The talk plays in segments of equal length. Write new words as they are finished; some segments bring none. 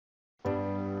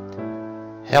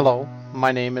Hello,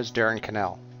 my name is Darren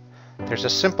Cannell. There's a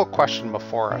simple question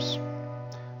before us.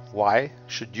 Why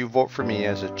should you vote for me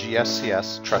as a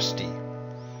GSCS trustee?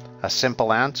 A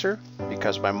simple answer,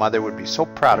 because my mother would be so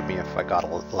proud of me if I got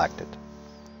elected.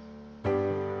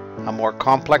 A more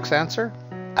complex answer,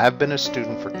 I've been a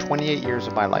student for 28 years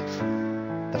of my life.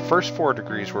 The first 4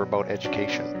 degrees were about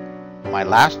education. My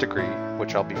last degree,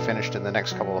 which I'll be finished in the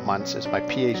next couple of months, is my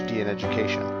PhD in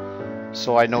education.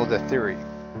 So I know the theory.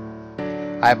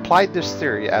 I applied this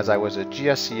theory as I was a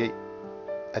GSCS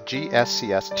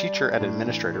teacher and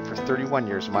administrator for 31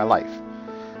 years of my life.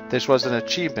 This was an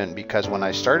achievement because when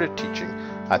I started teaching,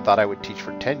 I thought I would teach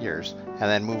for 10 years and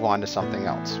then move on to something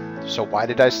else. So why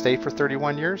did I stay for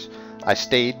 31 years? I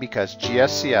stayed because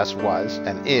GSCS was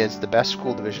and is the best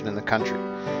school division in the country,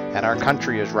 and our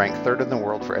country is ranked 3rd in the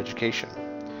world for education.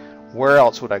 Where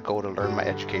else would I go to learn my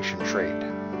education trade?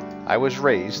 I was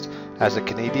raised as a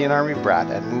Canadian Army brat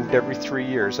and moved every 3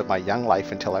 years of my young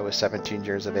life until I was 17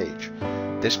 years of age.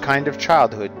 This kind of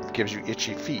childhood gives you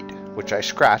itchy feet, which I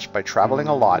scratched by traveling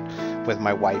a lot with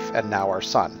my wife and now our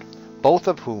son, both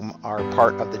of whom are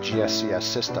part of the GSCS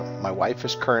system. My wife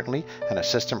is currently an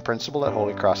assistant principal at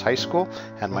Holy Cross High School,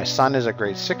 and my son is a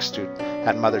grade 6 student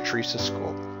at Mother Teresa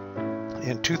School.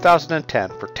 In 2010,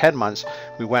 for 10 months,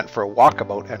 we went for a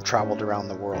walkabout and traveled around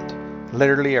the world.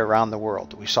 Literally around the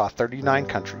world. We saw 39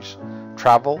 countries.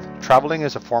 Traveling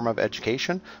is a form of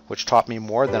education which taught me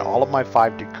more than all of my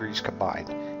 5 degrees combined.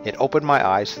 It opened my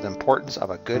eyes to the importance of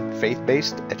a good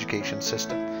faith-based education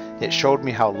system. It showed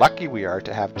me how lucky we are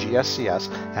to have GSCS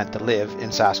and to live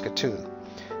in Saskatoon.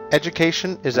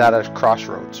 Education is at a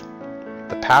crossroads.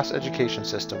 The past education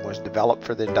system was developed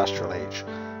for the industrial age.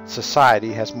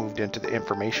 Society has moved into the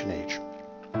information age.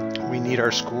 We need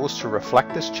our schools to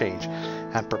reflect this change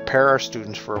and prepare our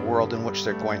students for a world in which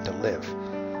they're going to live.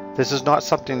 This is not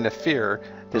something to fear.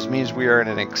 This means we are in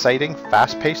an exciting,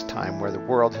 fast-paced time where the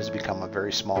world has become a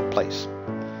very small place.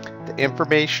 The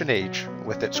information age,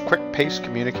 with its quick-paced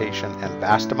communication and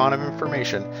vast amount of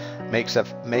information, makes a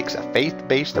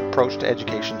faith-based approach to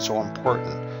education so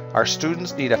important. Our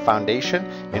students need a foundation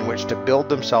in which to build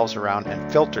themselves around and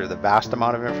filter the vast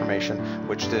amount of information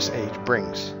which this age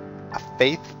brings. A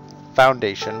faith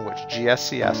foundation which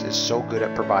GSCS is so good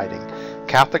at providing.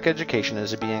 Catholic education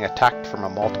is being attacked from a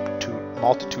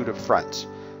multitude of fronts.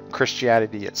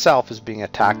 Christianity itself is being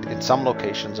attacked in some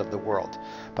locations of the world,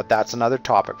 but that's another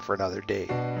topic for another day.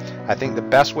 I think the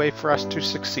best way for us to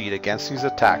succeed against these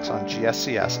attacks on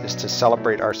GSCS is to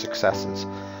celebrate our successes.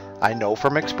 I know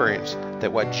from experience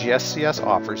that what GSCS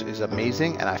offers is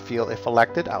amazing, and I feel if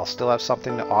elected, I'll still have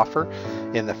something to offer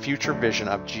in the future vision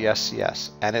of GSCS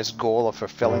and its goal of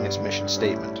fulfilling its mission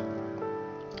statement.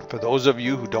 For those of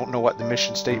you who don't know what the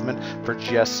mission statement for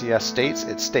GSCS states,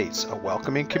 it states a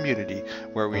welcoming community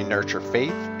where we nurture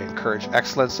faith, encourage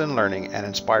excellence in learning, and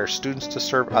inspire students to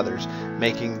serve others,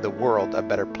 making the world a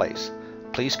better place.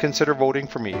 Please consider voting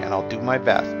for me, and I'll do my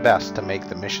best to make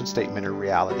the mission statement a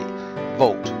reality.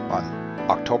 Vote on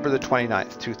October the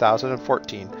 29th,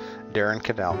 2014, Darren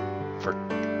Cannell for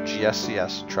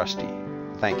GSCS Trustee.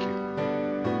 Thank you.